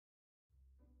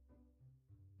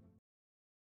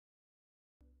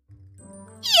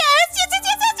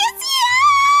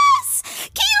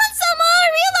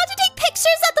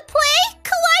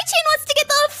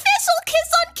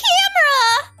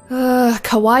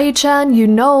Kawaii-chan, you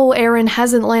know Aaron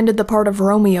hasn't landed the part of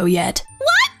Romeo yet.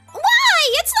 What? Why?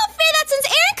 It's not fair that since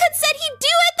Aaron could said he'd do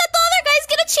it, that the other guys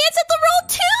get a chance at the role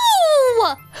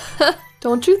too!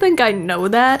 Don't you think I know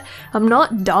that? I'm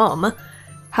not dumb.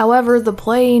 However, the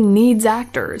play needs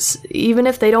actors. Even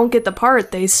if they don't get the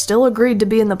part, they still agreed to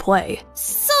be in the play.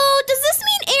 So, does this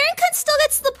mean Aaron Kun still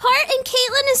gets the part and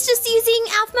Caitlin is just using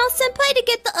Aphmau-senpai to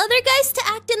get the other guys to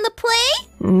act in the play?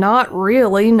 Not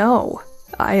really, no.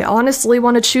 I honestly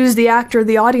want to choose the actor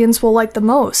the audience will like the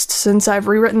most, since I've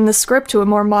rewritten the script to a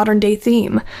more modern-day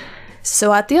theme.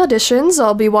 So at the auditions,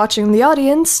 I'll be watching the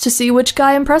audience to see which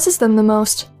guy impresses them the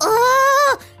most.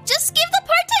 Just give the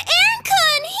part to Aaron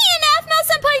Kun! He and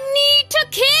Aphmau-senpai need to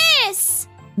kiss!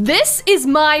 This is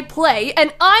my play,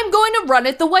 and I'm going to run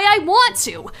it the way I want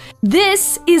to.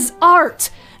 This is art,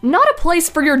 not a place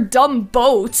for your dumb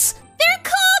boats. They're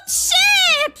called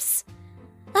ships!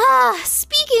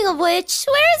 Speaking of which,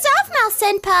 where is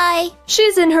Aphmau-senpai?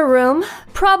 She's in her room,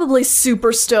 probably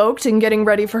super stoked and getting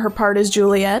ready for her part as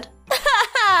Juliet.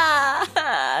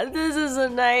 This is a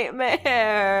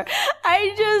nightmare.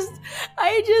 I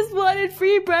just wanted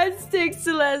free breadsticks,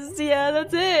 Celestia.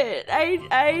 That's it.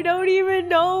 I don't even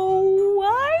know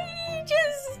why.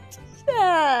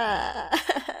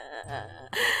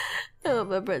 I want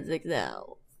my breadsticks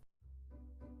now.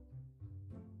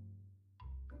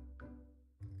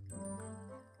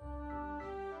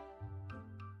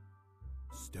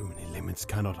 Stony limits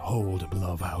cannot hold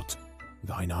love out.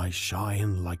 Thine eyes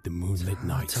shine like the moonlit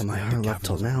night. Till my heart left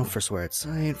till now, forswear its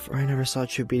sight, for I never saw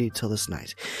true beauty till this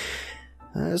night.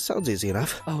 Sounds easy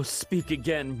enough. Oh, speak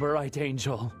again, bright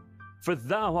angel. For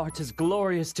thou art as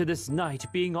glorious to this night,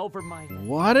 being over my...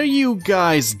 What are you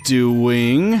guys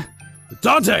doing?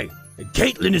 Dante!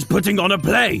 Caitlin is putting on a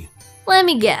play! Let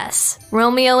me guess.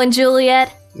 Romeo and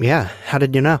Juliet? Yeah, how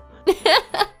did you know?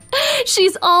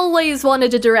 She's always wanted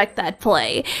to direct that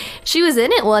play. She was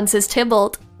in it once as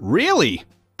Tybalt. Really?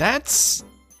 That's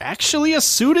actually a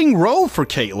suiting role for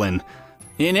Caitlin.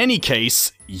 In any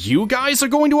case, you guys are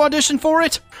going to audition for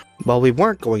it? Well, we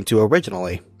weren't going to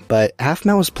originally, but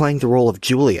Aphmau is playing the role of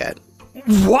Juliet.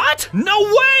 What? No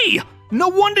way! No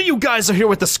wonder you guys are here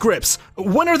with the scripts.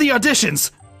 When are the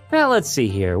auditions? Well, let's see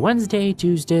here. Wednesday,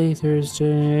 Tuesday,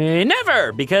 Thursday...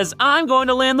 Never! Because I'm going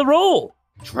to land the role!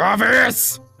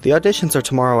 Travis! The auditions are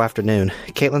tomorrow afternoon.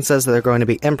 Caitlin says that they're going to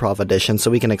be improv auditions, so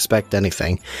we can expect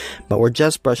anything. But we're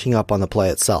just brushing up on the play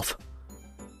itself.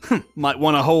 Might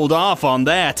want to hold off on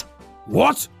that.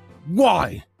 What?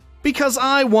 Why? Because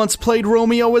I once played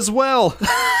Romeo as well.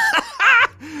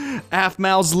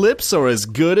 Aphmau's lips are as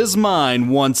good as mine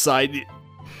once I...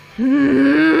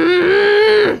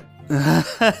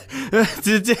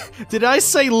 Did I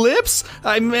say lips?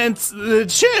 I meant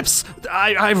chips.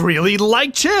 I really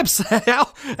like chips.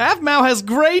 Aphmau has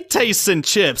great taste in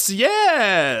chips,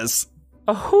 yes.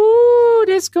 Oh,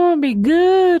 this gonna be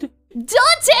good.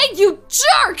 Dante, you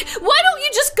jerk! Why don't you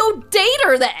just go date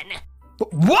her then?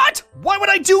 What? Why would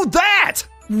I do that?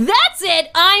 That's it,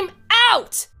 I'm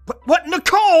out! What,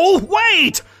 Nicole?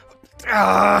 Wait!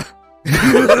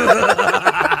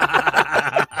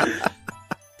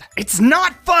 It's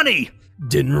not funny!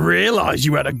 Didn't realize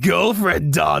you had a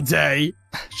girlfriend, Dante.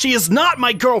 She is not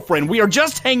my girlfriend, we are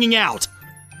just hanging out.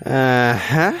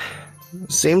 Uh-huh.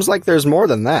 Seems like there's more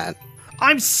than that.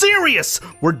 I'm serious!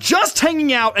 We're just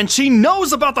hanging out and she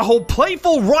knows about the whole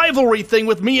playful rivalry thing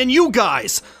with me and you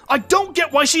guys! I don't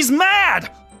get why she's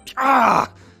mad!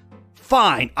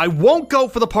 Fine, I won't go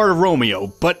for the part of Romeo,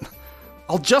 but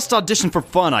I'll just audition for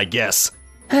fun, I guess.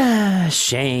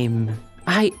 Shame.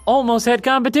 I almost had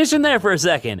competition there for a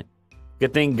second.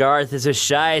 Good thing Garth is a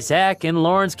shy sack and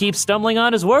Lawrence keeps stumbling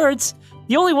on his words.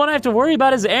 The only one I have to worry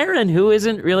about is Aaron, who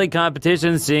isn't really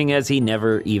competition seeing as he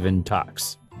never even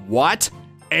talks. What?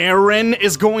 Aaron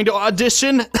is going to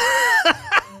audition?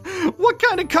 What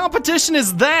kind of competition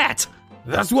is that?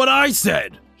 That's what I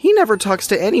said. He never talks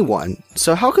to anyone,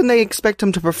 so how can they expect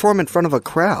him to perform in front of a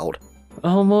crowd?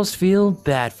 Almost feel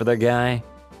bad for the guy.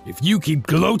 If you keep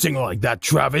gloating like that,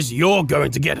 Travis, you're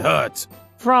going to get hurt.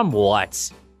 From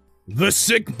what? The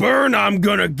sick burn I'm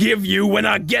gonna give you when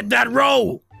I get that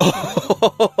role.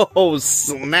 Oh,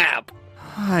 snap.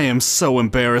 I am so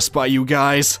embarrassed by you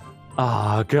guys.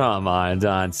 Aw, come on,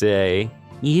 Dante.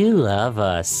 You love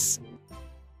us.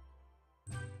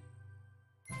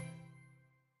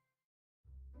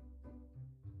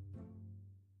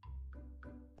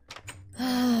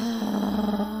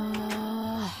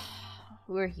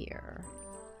 We're here.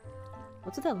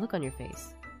 What's with that look on your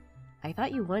face? I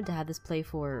thought you wanted to have this play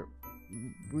for...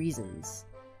 reasons.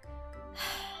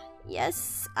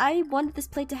 Yes, I wanted this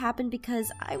play to happen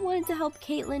because I wanted to help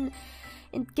Caitlin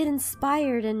and get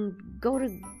inspired and go to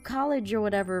college or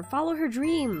whatever, follow her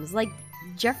dreams, like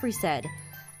Jeffrey said.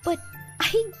 But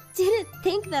I didn't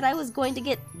think that I was going to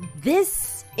get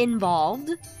this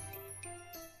involved.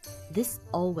 This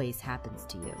always happens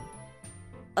to you.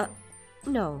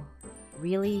 No.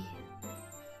 Really?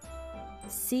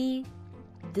 See,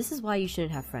 this is why you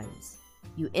shouldn't have friends.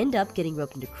 You end up getting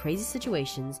roped into crazy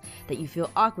situations that you feel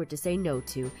awkward to say no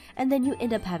to, and then you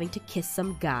end up having to kiss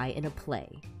some guy in a play.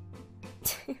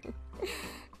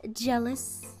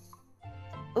 Jealous?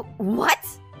 What?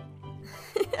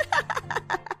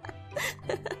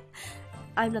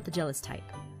 I'm not the jealous type,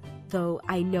 though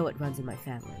I know it runs in my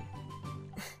family.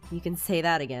 You can say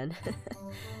that again.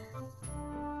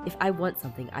 If I want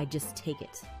something, I just take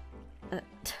it.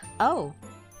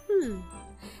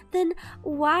 Then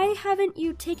why haven't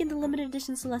you taken the limited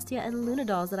edition Celestia and Luna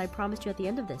dolls that I promised you at the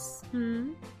end of this?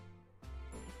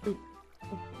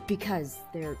 Because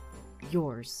they're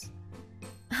yours.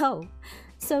 Oh,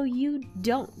 so you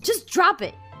don't. Just drop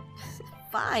it!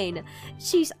 Fine.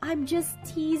 Jeez, I'm just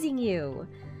teasing you.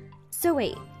 So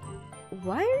wait,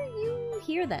 why are you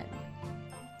here then?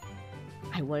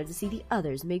 I wanted to see the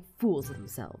others make fools of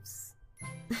themselves.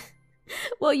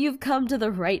 Well, you've come to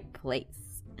the right place.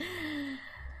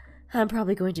 I'm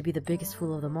probably going to be the biggest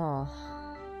fool of them all.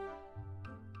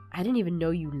 I didn't even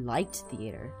know you liked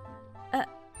theater.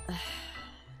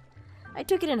 I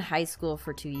took it in high school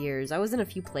for 2 years. I was in a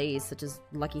few plays, such as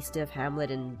Lucky Stiff,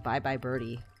 Hamlet, and Bye Bye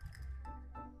Birdie.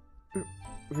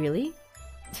 Really?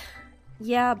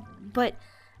 Yeah, but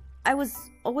I was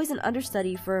always an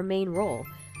understudy for a main role.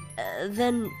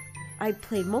 Then I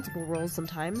played multiple roles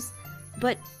sometimes,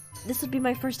 but this would be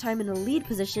my first time in a lead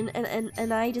position,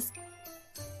 and I just...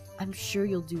 I'm sure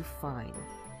you'll do fine.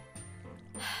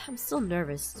 I'm still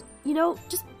nervous. You know,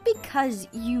 just because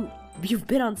you've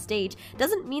been on stage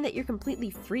doesn't mean that you're completely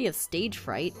free of stage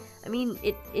fright. I mean,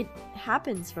 it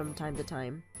happens from time to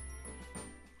time.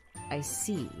 I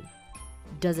see.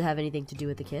 Does it have anything to do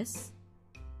with the kiss?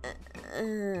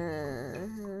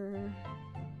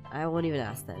 I won't even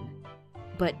ask then.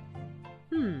 But,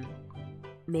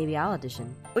 maybe I'll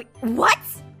audition. Wait, what?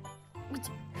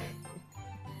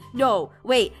 No,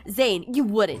 wait, Zane, you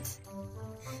wouldn't.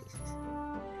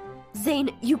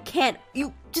 Zane, you can't.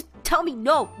 You just tell me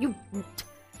no. You.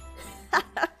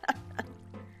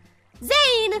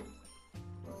 Zane!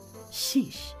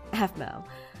 Sheesh, Half-Mao.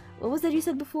 What was that you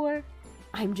said before?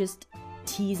 I'm just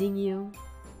teasing you.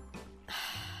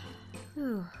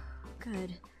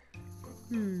 Good.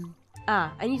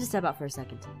 I need to step out for a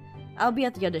second. I'll be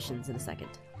at the auditions in a second.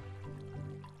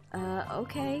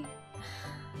 Okay.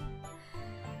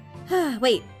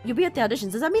 Wait, you'll be at the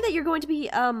auditions. Does that mean that you're going to be,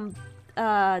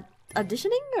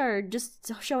 auditioning or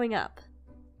just showing up?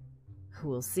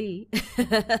 We'll see.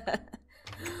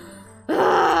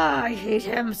 I hate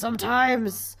him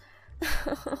sometimes.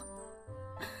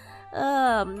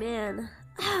 Oh, man.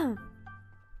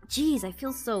 Jeez, I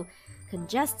feel so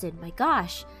congested. My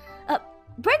gosh.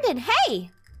 Brendan, hey!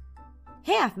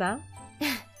 Hey, Half-Mao.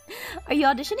 Are you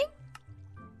auditioning?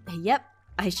 Yep,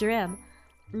 I sure am.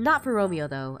 Not for Romeo,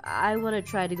 though. I want to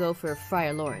try to go for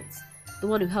Friar Lawrence, the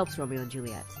one who helps Romeo and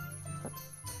Juliet.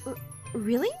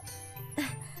 Really?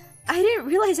 I didn't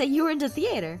realize that you were into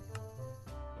theater.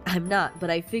 I'm not, but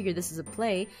I figured this is a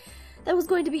play that was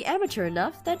going to be amateur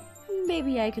enough that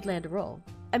maybe I could land a role.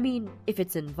 I mean, if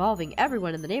it's involving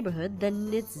everyone in the neighborhood, then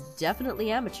it's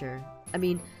definitely amateur. I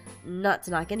mean, not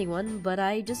to knock anyone, but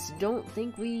I just don't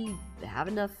think we have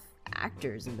enough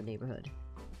actors in the neighborhood.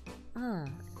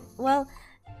 Well,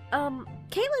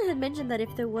 Caitlin had mentioned that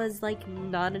if there was, like,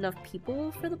 not enough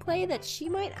people for the play, that she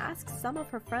might ask some of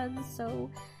her friends, so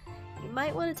you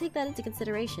might want to take that into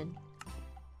consideration.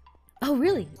 Oh,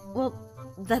 really? Well,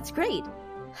 that's great.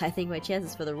 I think my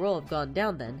chances for the role have gone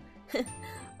down then.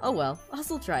 Oh well, I'll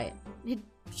still try it. It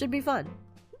should be fun.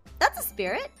 That's a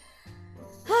spirit!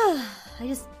 I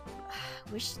just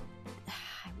wish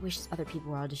other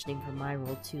people were auditioning for my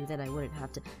role too, then I wouldn't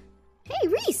have to... Hey,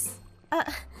 Reese!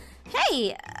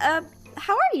 Hey,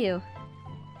 how are you?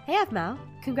 Hey, Half-Mao.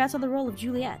 Congrats on the role of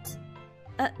Juliet.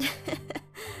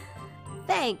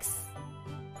 Thanks.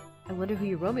 I wonder who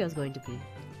your Romeo's going to be.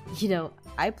 You know,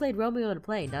 I played Romeo in a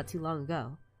play not too long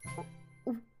ago.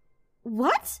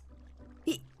 What?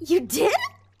 You did?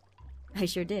 I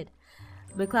sure did.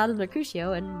 McLeod was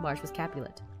Mercutio and Marsh was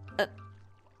Capulet.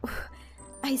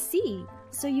 I see.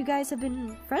 So you guys have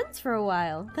been friends for a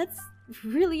while. That's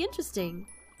really interesting.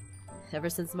 Ever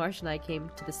since Marsh and I came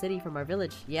to the city from our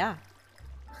village, yeah.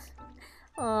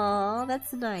 Aw,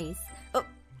 that's nice. Oh,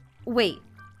 wait.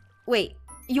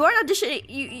 You aren't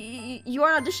auditioning. You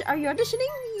aren't auditioning. Are you auditioning?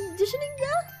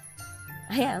 Yeah.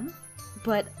 I am,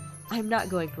 but I'm not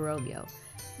going for Romeo.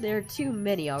 There are too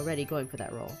many already going for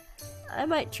that role. I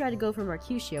might try to go for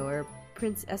Mercutio or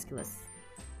Prince Aeschylus.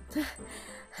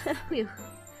 Phew.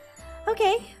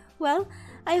 Okay, well,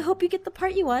 I hope you get the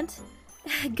part you want.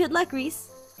 Good luck, Reese.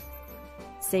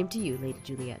 Same to you, Lady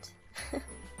Juliet.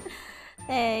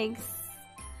 Thanks.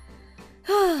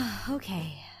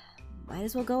 Okay, might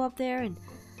as well go up there and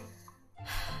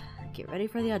get ready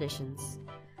for the auditions.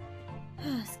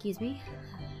 Excuse me.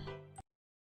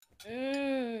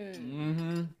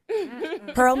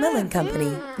 Pearl Milling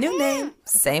Company. New name,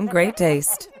 same great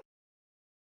taste.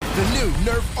 The new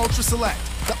Nerf Ultra Select,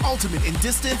 the ultimate in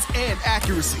distance and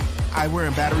accuracy. Eyewear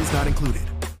and batteries not included.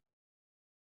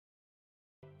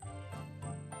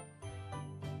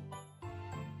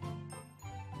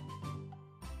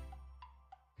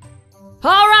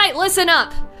 Alright, listen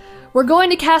up! We're going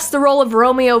to cast the role of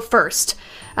Romeo first.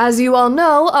 As you all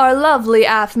know, our lovely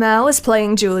Aphmau is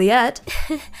playing Juliet.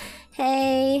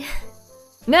 Hey.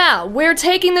 Now, we're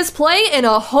taking this play in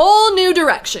a whole new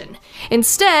direction.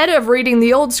 Instead of reading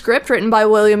the old script written by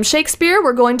William Shakespeare,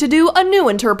 we're going to do a new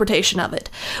interpretation of it.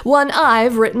 One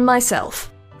I've written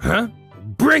myself. Huh?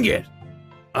 Bring it!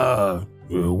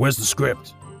 Where's the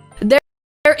script?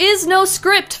 There is no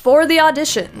script for the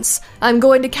auditions. I'm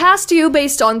going to cast you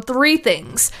based on 3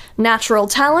 things: natural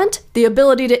talent, the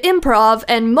ability to improv,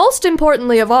 and most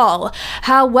importantly of all,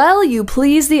 how well you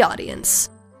please the audience.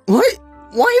 What?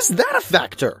 Why is that a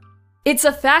factor? It's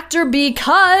a factor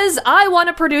because I want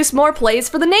to produce more plays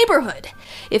for the neighborhood.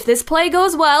 If this play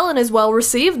goes well and is well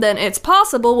received, then it's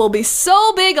possible we'll be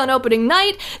so big on opening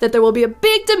night that there will be a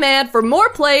big demand for more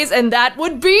plays, and that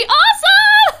would be awesome!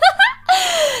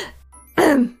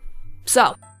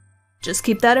 So, just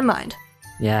keep that in mind.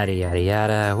 Yada yada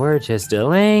yada, we're just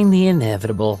delaying the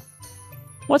inevitable.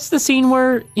 What's the scene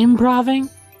we're improving?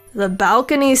 The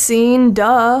balcony scene,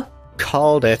 duh.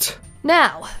 Called it.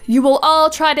 Now, you will all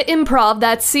try to improv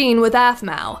that scene with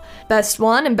Aphmau. Best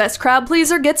one and best crowd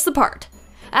pleaser gets the part.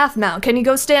 Aphmau, can you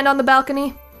go stand on the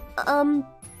balcony?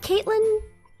 Caitlin,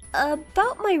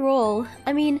 about my role,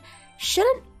 I mean,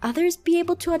 shouldn't others be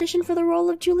able to audition for the role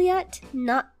of Juliet?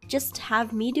 Not just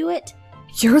have me do it?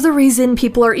 You're the reason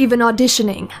people are even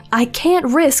auditioning. I can't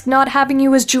risk not having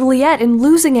you as Juliet and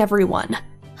losing everyone.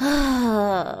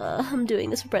 I'm doing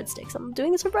this for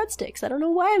breadsticks. I don't know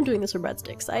why I'm doing this for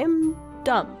breadsticks. I am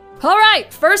dumb.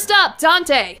 Alright, first up,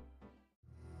 Dante.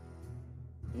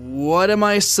 What am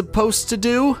I supposed to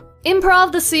do?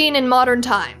 Improv the scene in modern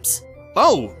times.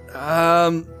 Oh,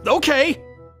 okay.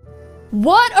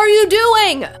 What are you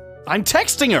doing? I'm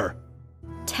texting her.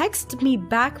 Text me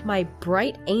back, my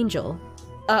bright angel.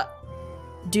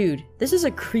 Dude, this is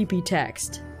a creepy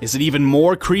text. Is it even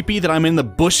more creepy that I'm in the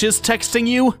bushes texting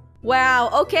you? Wow,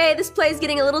 okay, this play's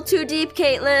getting a little too deep,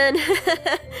 Caitlin.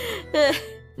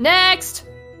 Next!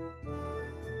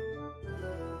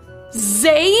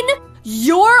 Zane?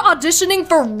 You're auditioning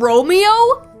for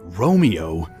Romeo?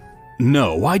 Romeo?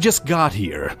 No, I just got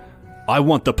here. I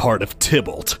want the part of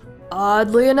Tybalt.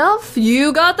 Oddly enough,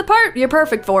 you got the part. You're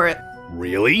perfect for it.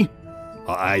 Really?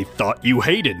 I thought you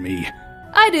hated me.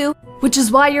 I do, which is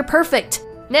why you're perfect.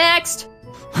 Next!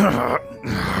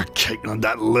 Caitlin,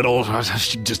 that little...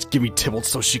 she'd just give me Tybalt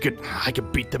so I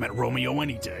could beat them at Romeo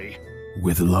any day.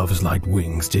 With love's light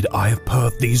wings did I have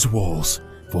birthed these walls,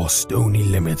 for stony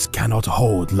limits cannot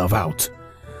hold love out.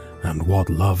 And what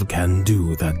love can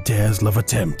do that dares love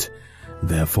attempt,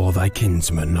 therefore thy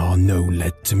kinsmen are no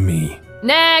let to me.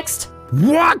 Next!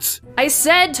 What? I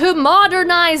said to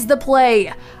modernize the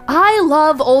play. I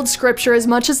love old scripture as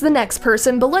much as the next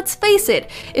person, but let's face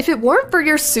it, if it weren't for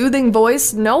your soothing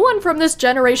voice, no one from this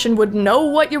generation would know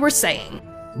what you were saying.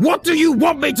 What do you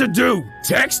want me to do?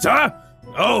 Text her?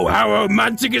 Oh, how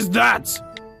romantic is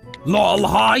that? Lol,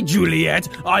 hi Juliet,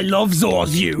 I love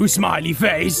Zor's view, smiley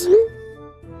face.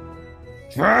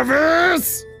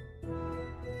 Travis!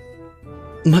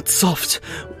 But soft,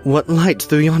 what light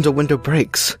through yonder window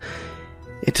breaks?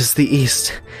 It is the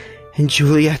east, and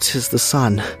Juliet is the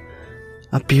sun.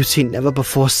 A beauty never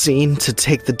before seen to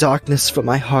take the darkness from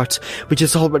my heart, which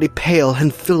is already pale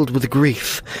and filled with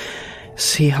grief.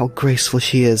 See how graceful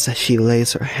she is as she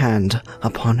lays her hand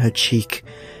upon her cheek.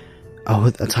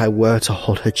 Oh, that I were to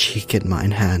hold her cheek in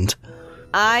mine hand.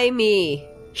 Me.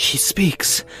 She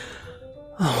speaks.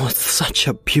 Oh, with such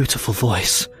a beautiful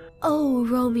voice. Oh,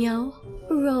 Romeo,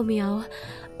 Romeo,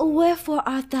 wherefore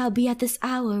art thou be at this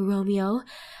hour, Romeo?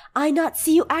 I not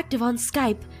see you active on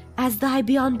Skype, as thy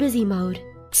be on busy mode.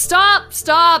 Stop!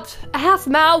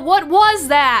 Aphmau, what was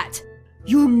that?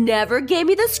 You never gave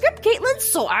me the script, Caitlin,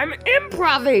 so I'm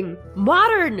improving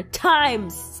modern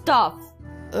times stuff.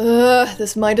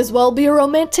 This might as well be a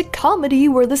romantic comedy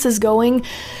where this is going.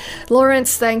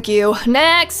 Lawrence, thank you.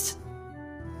 Next!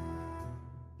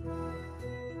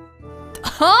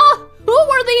 Huh? Who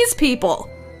were these people?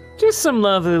 Just some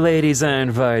lovely ladies I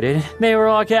invited. They were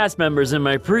all cast members in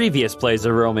my previous plays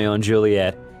of Romeo and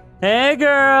Juliet. Hey,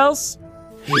 girls!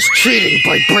 He's cheating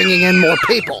by bringing in more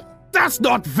people. That's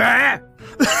not fair!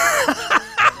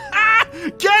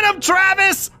 Get him,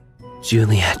 Travis!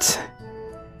 Juliet,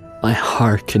 my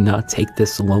heart cannot take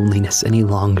this loneliness any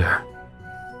longer.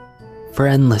 For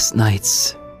endless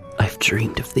nights, I've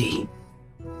dreamed of thee.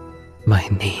 My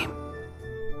name.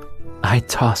 I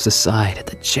toss aside at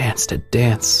the chance to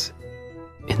dance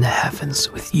in the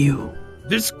heavens with you.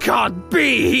 This can't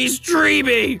be! He's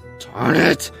dreaming! Darn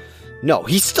it! No,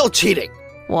 he's still cheating.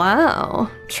 Wow,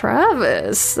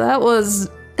 Travis, that was...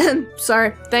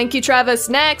 Sorry, thank you, Travis.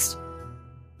 Next!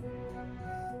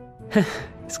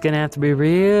 It's gonna have to be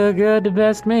real good to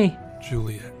best me.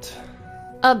 Juliet.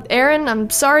 Aaron, I'm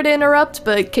sorry to interrupt,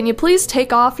 but can you please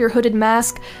take off your hooded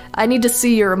mask? I need to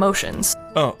see your emotions.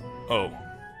 Oh,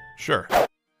 sure.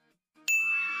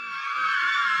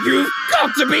 You've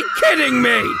got to be kidding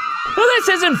me! Well, this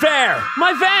isn't fair!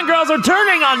 My fangirls are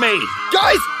turning on me!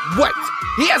 Guys, wait!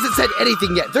 He hasn't said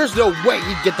anything yet. There's no way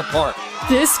he'd get the part.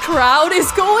 This crowd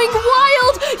is going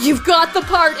wild! You've got the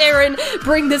part, Aaron!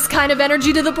 Bring this kind of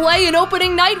energy to the play and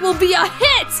opening night will be a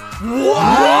hit!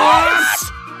 What?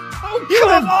 Oh, you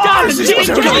have got to take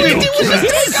it!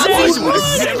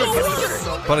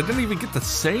 But I didn't even get to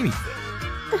say anything.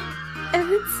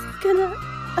 Aaron's gonna,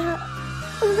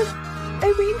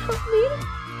 Irene help me?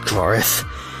 Garth,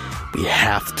 we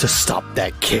have to stop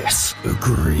that kiss.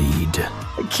 Agreed.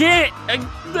 I can't.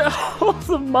 All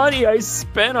the money I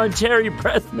spent on cherry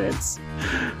breath mints.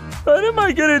 What am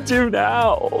I gonna do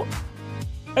now?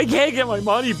 I can't get my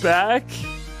money back.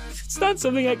 It's not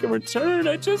something I can return.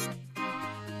 I just...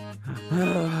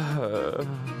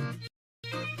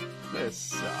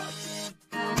 This